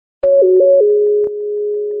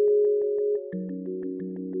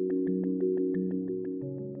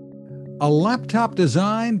A laptop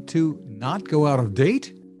designed to not go out of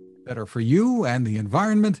date, better for you and the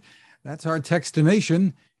environment. That's our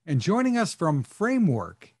Techstination. And joining us from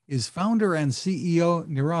Framework is founder and CEO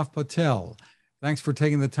Nirav Patel. Thanks for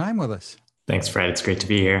taking the time with us. Thanks, Fred. It's great to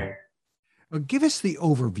be here. Give us the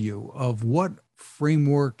overview of what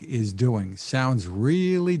Framework is doing. Sounds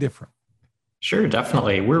really different. Sure,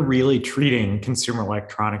 definitely. We're really treating consumer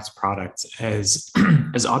electronics products as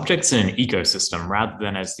as objects in an ecosystem rather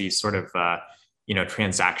than as these sort of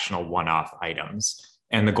transactional one-off items.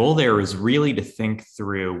 And the goal there is really to think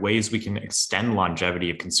through ways we can extend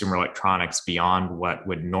longevity of consumer electronics beyond what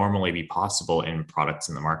would normally be possible in products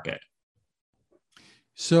in the market.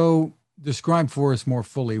 So describe for us more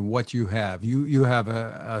fully what you have. You have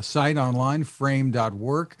a site online,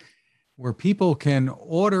 frame.work, where people can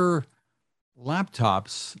order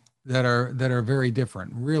laptops that are very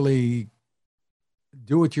different, really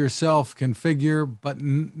do it yourself configure, but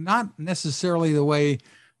not necessarily the way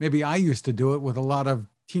maybe I used to do it with a lot of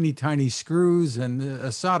teeny tiny screws and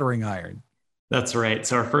a soldering iron. That's right.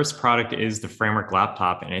 So our first product is the Framework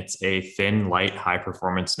laptop, and it's a thin, light,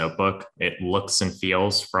 high-performance notebook. It looks and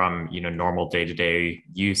feels from normal day-to-day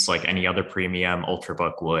use like any other premium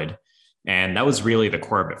Ultrabook would. And that was really the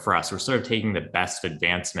core of it for us. We're sort of taking the best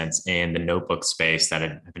advancements in the notebook space that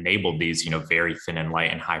have enabled these, very thin and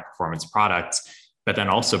light and high-performance products, but then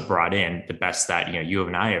also brought in the best that you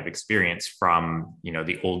and I have experienced from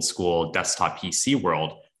the old school desktop PC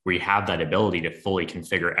world, where you have that ability to fully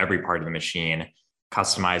configure every part of the machine,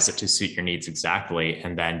 customize it to suit your needs exactly,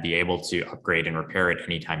 and then be able to upgrade and repair it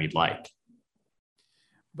anytime you'd like.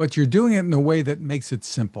 But you're doing it in a way that makes it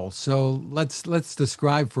simple. So let's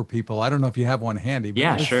describe for people. I don't know if you have one handy, but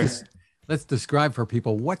Yeah, sure. let's describe for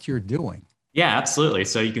people what you're doing. Yeah, absolutely.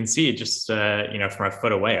 So you can see it just, from a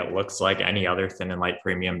foot away, it looks like any other thin and light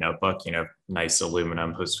premium notebook, nice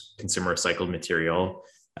aluminum post-consumer recycled material.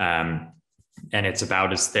 And it's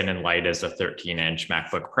about as thin and light as a 13-inch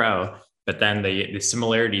MacBook Pro. But then the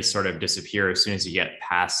similarities sort of disappear as soon as you get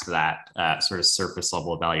past that sort of surface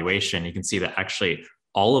level evaluation. You can see that actually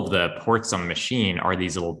all of the ports on the machine are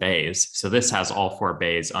these little bays. So this has all four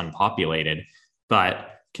bays unpopulated,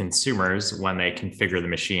 but consumers, when they configure the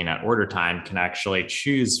machine at order time, can actually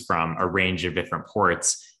choose from a range of different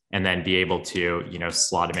ports and then be able to,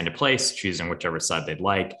 slot them into place, choosing whichever side they'd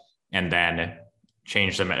like, and then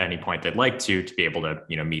change them at any point they'd like to be able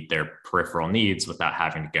to, meet their peripheral needs without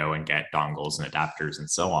having to go and get dongles and adapters and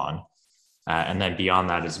so on. And then beyond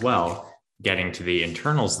that as well, getting to the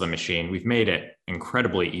internals of the machine, we've made it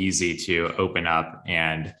incredibly easy to open up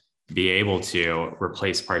and be able to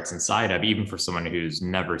replace parts inside of, even for someone who's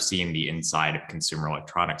never seen the inside of consumer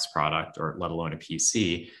electronics product or let alone a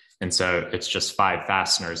PC. And so it's just 5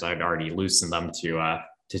 fasteners. I'd already loosened them to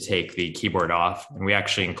take the keyboard off. And we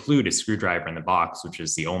actually include a screwdriver in the box, which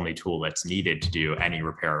is the only tool that's needed to do any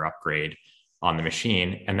repair or upgrade on the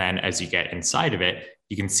machine. And then as you get inside of it,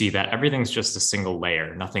 you can see that everything's just a single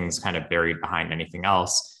layer. Nothing's kind of buried behind anything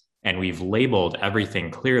else. And we've labeled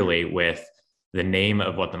everything clearly with the name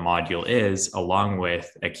of what the module is, along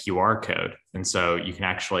with a QR code. And so you can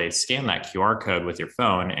actually scan that QR code with your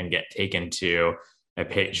phone and get taken to a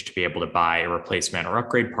page to be able to buy a replacement or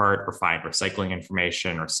upgrade part, or find recycling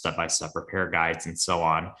information or step-by-step repair guides and so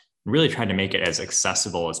on. Really trying to make it as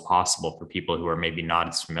accessible as possible for people who are maybe not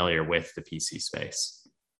as familiar with the PC space.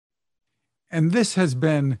 And this has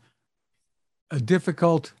been a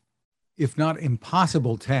difficult, if not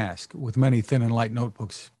impossible task with many thin and light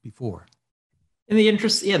notebooks before. And the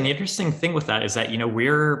interesting thing with that is that,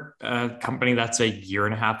 we're a company that's a year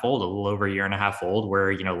and a half old, a little over a year and a half old.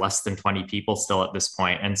 We're, less than 20 people still at this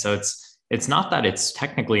point. And so it's not that it's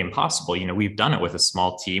technically impossible. We've done it with a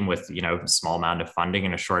small team with, a small amount of funding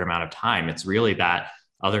in a short amount of time. It's really that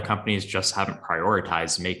other companies just haven't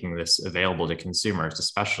prioritized making this available to consumers,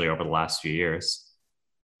 especially over the last few years.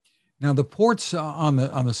 Now, the ports on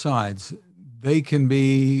the sides, they can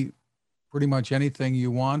be pretty much anything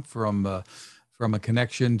you want, from a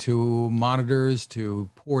connection to monitors to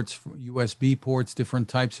ports, USB ports, different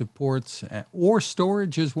types of ports, or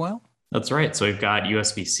storage as well. That's right. So we've got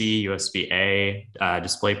USB-C, USB-A,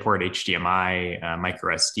 DisplayPort, HDMI,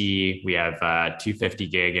 micro SD. We have 250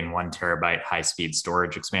 gig and 1 terabyte high-speed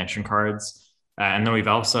storage expansion cards. And then we've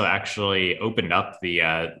also actually opened up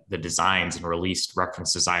the designs and released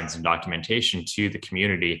reference designs and documentation to the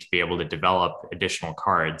community to be able to develop additional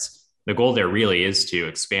cards. The goal there really is to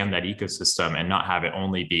expand that ecosystem and not have it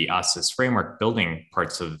only be us as Framework building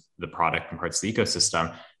parts of the product and parts of the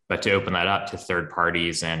ecosystem, but to open that up to third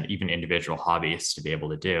parties and even individual hobbyists to be able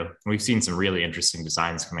to do. And we've seen some really interesting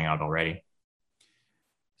designs coming out already.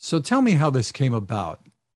 So tell me how this came about.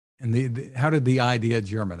 And how did the idea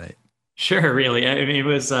germinate? Sure, really. I mean, it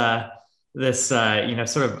was this,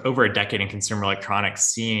 sort of over a decade in consumer electronics,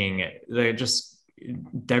 seeing the just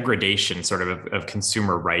degradation sort of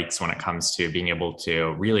consumer rights when it comes to being able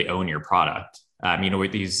to really own your product.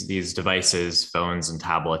 With these devices, phones and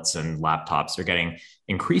tablets and laptops are getting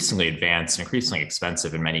increasingly advanced and increasingly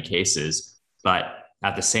expensive in many cases, but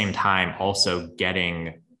at the same time also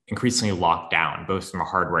getting increasingly locked down, both from a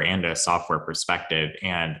hardware and a software perspective,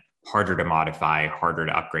 and harder to modify, harder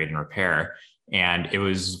to upgrade and repair. And it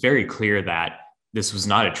was very clear that this was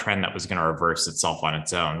not a trend that was going to reverse itself on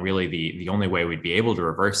its own. Really, the only way we'd be able to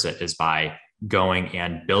reverse it is by going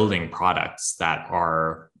and building products that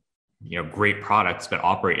are, great products, but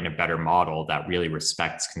operate in a better model that really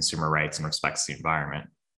respects consumer rights and respects the environment.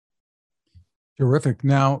 Terrific.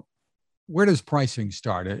 Now, where does pricing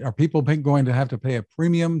start? Are people going to have to pay a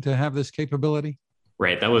premium to have this capability?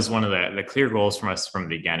 Right. That was one of the clear goals from us from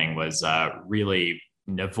the beginning, was really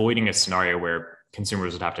avoiding a scenario where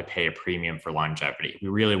consumers would have to pay a premium for longevity. We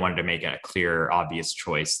really wanted to make it a clear, obvious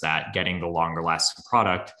choice that getting the longer lasting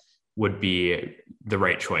product would be the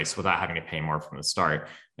right choice without having to pay more from the start.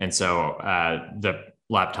 And so the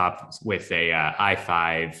laptop with a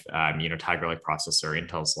i5, Tiger Lake processor,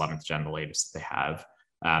 Intel's 11th gen, the latest that they have,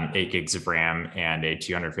 8 gigs of RAM and a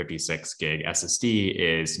 256 gig SSD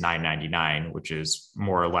is $999, which is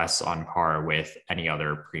more or less on par with any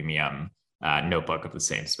other premium notebook of the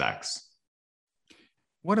same specs.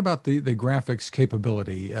 What about the graphics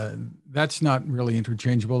capability? That's not really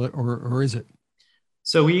interchangeable, or is it?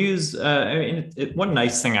 So we use one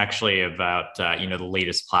nice thing actually about the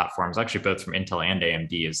latest platforms, actually both from Intel and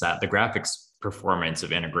AMD, is that the graphics performance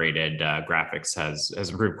of integrated graphics has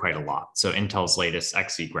improved quite a lot. So Intel's latest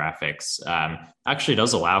Xe graphics actually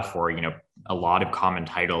does allow for a lot of common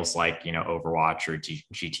titles like Overwatch or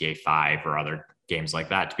GTA 5 or other games like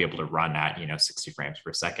that to be able to run at 60 frames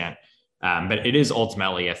per second. But it is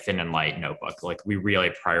ultimately a thin and light notebook. Like, we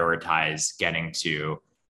really prioritize getting to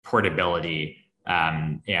portability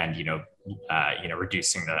and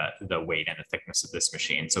reducing the weight and the thickness of this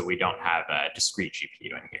machine, so we don't have a discrete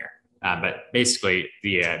GPU in here. But basically,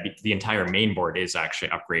 the entire main board is actually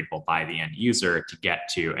upgradable by the end user to get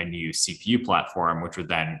to a new CPU platform, which would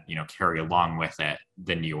then carry along with it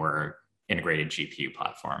the newer integrated GPU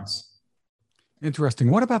platforms. Interesting.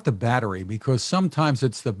 What about the battery? Because sometimes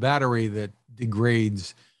it's the battery that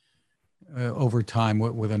degrades over time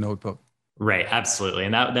with a notebook. Right, absolutely,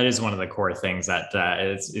 and that is one of the core things that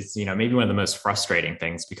is maybe one of the most frustrating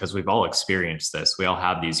things, because we've all experienced this. We all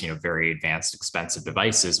have these very advanced, expensive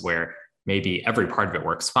devices where maybe every part of it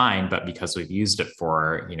works fine, but because we've used it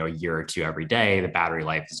for a year or two every day, the battery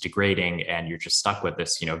life is degrading, and you're just stuck with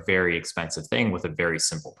this very expensive thing with a very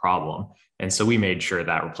simple problem. And so we made sure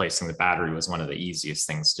that replacing the battery was one of the easiest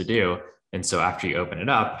things to do. And so after you open it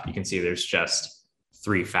up, you can see there's just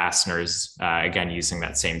 3 fasteners, again, using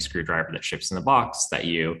that same screwdriver that ships in the box, that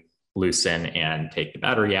you loosen and take the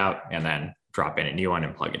battery out and then drop in a new one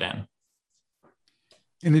and plug it in.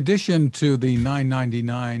 In addition to the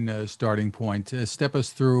 $999 starting point, step us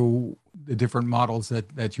through the different models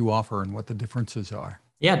that you offer and what the differences are.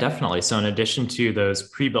 Yeah, definitely. So in addition to those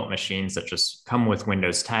pre-built machines that just come with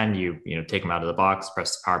Windows 10, you take them out of the box,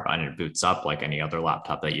 press the power button, and it boots up like any other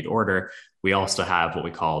laptop that you'd order. We also have what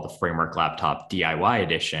we call the Framework Laptop DIY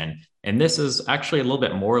Edition. And this is actually a little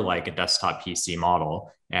bit more like a desktop PC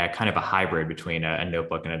model, kind of a hybrid between a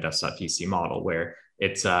notebook and a desktop PC model, where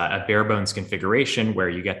it's a bare bones configuration where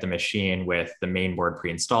you get the machine with the main board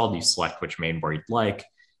pre-installed. You select which main board you'd like,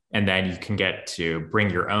 and then you can get to bring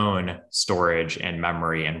your own storage and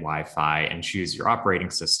memory and Wi-Fi and choose your operating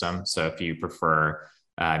system. So if you prefer,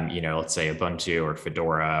 let's say Ubuntu or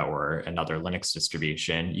Fedora or another Linux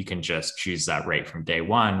distribution, you can just choose that right from day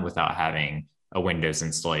one without having a Windows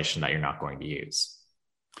installation that you're not going to use.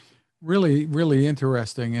 Really, really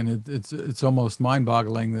interesting, and it's almost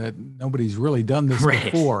mind-boggling that nobody's really done this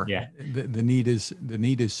before. Yeah. The need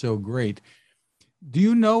is so great. Do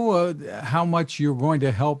you know how much you're going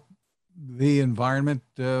to help the environment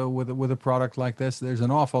with a product like this? There's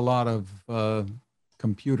an awful lot of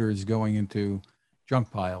computers going into junk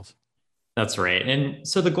piles. That's right. And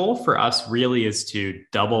so the goal for us really is to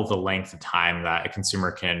double the length of time that a consumer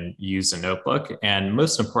can use a notebook. And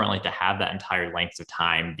most importantly, to have that entire length of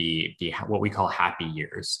time be what we call happy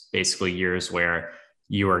years, basically years where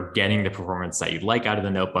you are getting the performance that you'd like out of the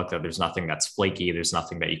notebook, that there's nothing that's flaky, there's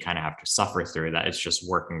nothing that you kind of have to suffer through, that it's just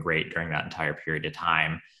working great during that entire period of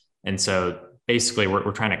time. And so basically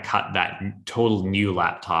we're trying to cut that total new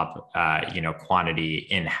laptop, quantity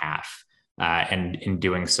in half. And in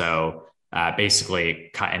doing so, basically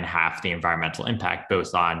cut in half the environmental impact,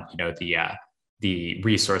 both on the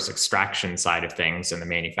resource extraction side of things and the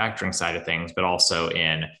manufacturing side of things, but also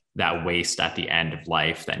in that waste at the end of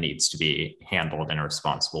life that needs to be handled in a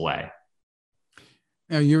responsible way.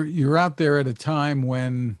 Now you're out there at a time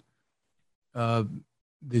when uh,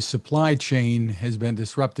 the supply chain has been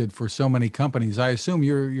disrupted for so many companies. I assume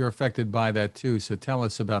you're affected by that too. So tell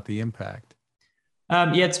us about the impact.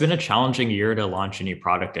 Yeah, it's been a challenging year to launch a new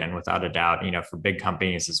product in, without a doubt, for big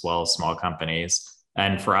companies as well as small companies.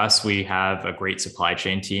 And for us, we have a great supply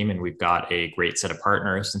chain team and we've got a great set of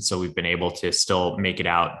partners. And so we've been able to still make it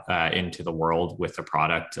out into the world with the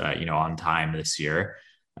product, on time this year.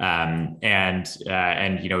 We're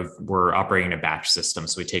operating a batch system.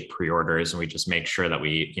 So we take pre-orders and we just make sure that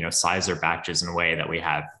we, size our batches in a way that we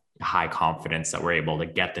have high confidence that we're able to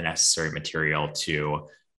get the necessary material to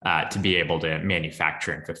be able to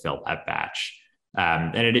manufacture and fulfill that batch.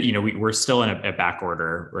 We're still in a back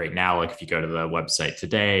order right now. Like if you go to the website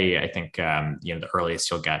today, I think, the earliest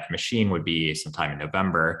you'll get a machine would be sometime in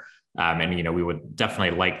November. We would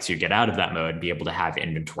definitely like to get out of that mode and be able to have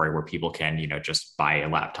inventory where people can, just buy a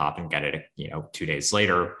laptop and get it, 2 days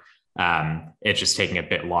later. It's just taking a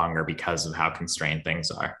bit longer because of how constrained things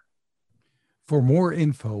are. For more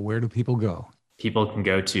info, where do people go? People can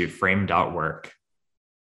go to frame.work.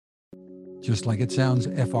 Just like it sounds,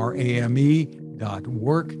 FRAME.work.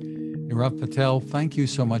 Nirav Patel, thank you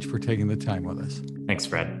so much for taking the time with us. Thanks,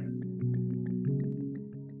 Fred.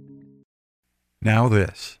 Now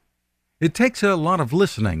this. It takes a lot of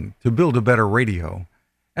listening to build a better radio,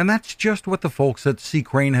 and that's just what the folks at C.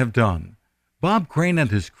 Crane have done. Bob Crane and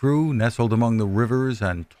his crew, nestled among the rivers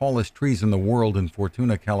and tallest trees in the world in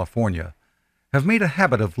Fortuna, California, have made a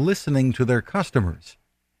habit of listening to their customers.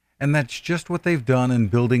 And that's just what they've done in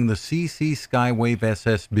building the CC Skywave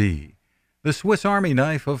SSB, the Swiss Army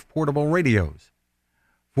knife of portable radios.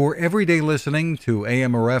 For everyday listening to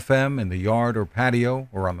AM or FM in the yard or patio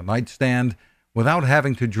or on the nightstand, without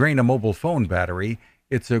having to drain a mobile phone battery,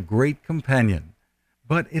 it's a great companion.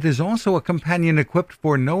 But it is also a companion equipped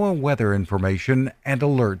for NOAA weather information and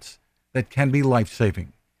alerts that can be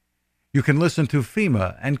life-saving. You can listen to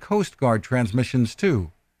FEMA and Coast Guard transmissions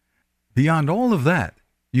too. Beyond all of that,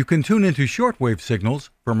 you can tune into shortwave signals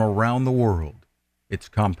from around the world. It's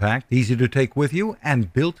compact, easy to take with you,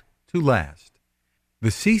 and built to last.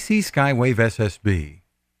 The CC Skywave SSB.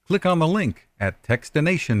 Click on the link at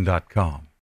Techstination.com.